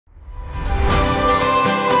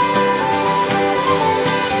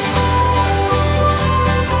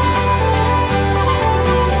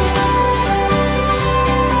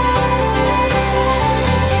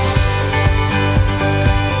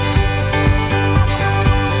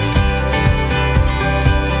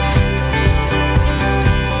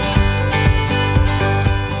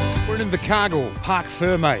Invercargill, Park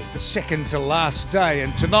Ferme, the second to last day,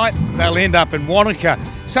 and tonight they'll end up in Wanaka.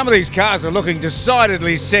 Some of these cars are looking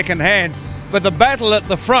decidedly second-hand, but the battle at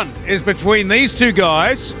the front is between these two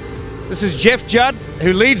guys. This is Jeff Judd,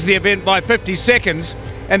 who leads the event by 50 seconds,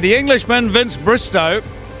 and the Englishman, Vince Bristow,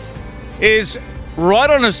 is right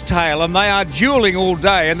on his tail, and they are duelling all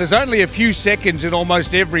day, and there's only a few seconds in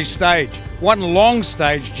almost every stage. One long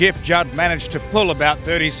stage, Jeff Judd managed to pull about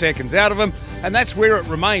 30 seconds out of him, and that's where it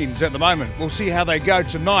remains at the moment. We'll see how they go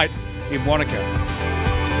tonight in Wanaka.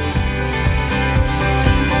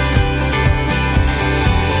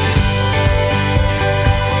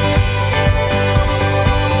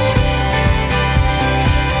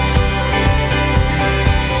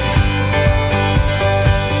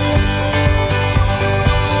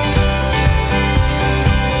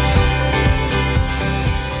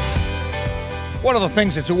 One of the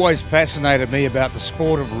things that's always fascinated me about the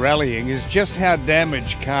sport of rallying is just how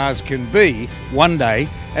damaged cars can be one day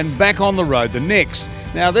and back on the road the next.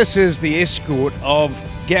 Now, this is the escort of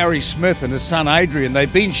Gary Smith and his son Adrian.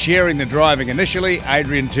 They've been sharing the driving initially.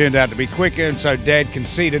 Adrian turned out to be quicker, and so Dad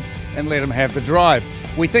conceded and let him have the drive.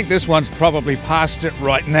 We think this one's probably past it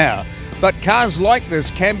right now, but cars like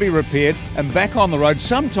this can be repaired and back on the road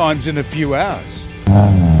sometimes in a few hours.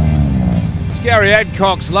 Gary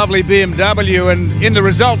Adcock's lovely BMW, and in the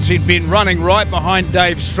results he'd been running right behind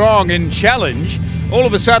Dave Strong in Challenge. All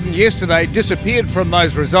of a sudden yesterday disappeared from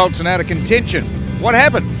those results and out of contention. What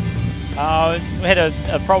happened? We had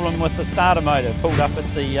a problem with the starter motor. Pulled up at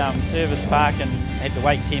the service park and had to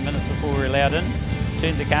wait 10 minutes before we were allowed in.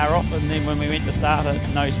 Turned the car off, and then when we went to start it,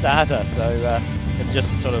 no starter. So it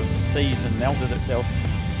just sort of seized and melted itself.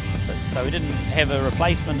 So we didn't have a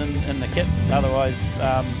replacement in the kit, otherwise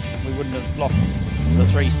we wouldn't have lost the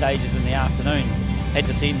 3 stages in the afternoon. Had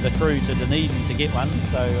to send the crew to Dunedin to get one,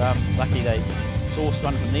 so lucky they sourced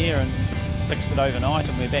one from there and fixed it overnight,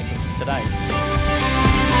 and we're back today.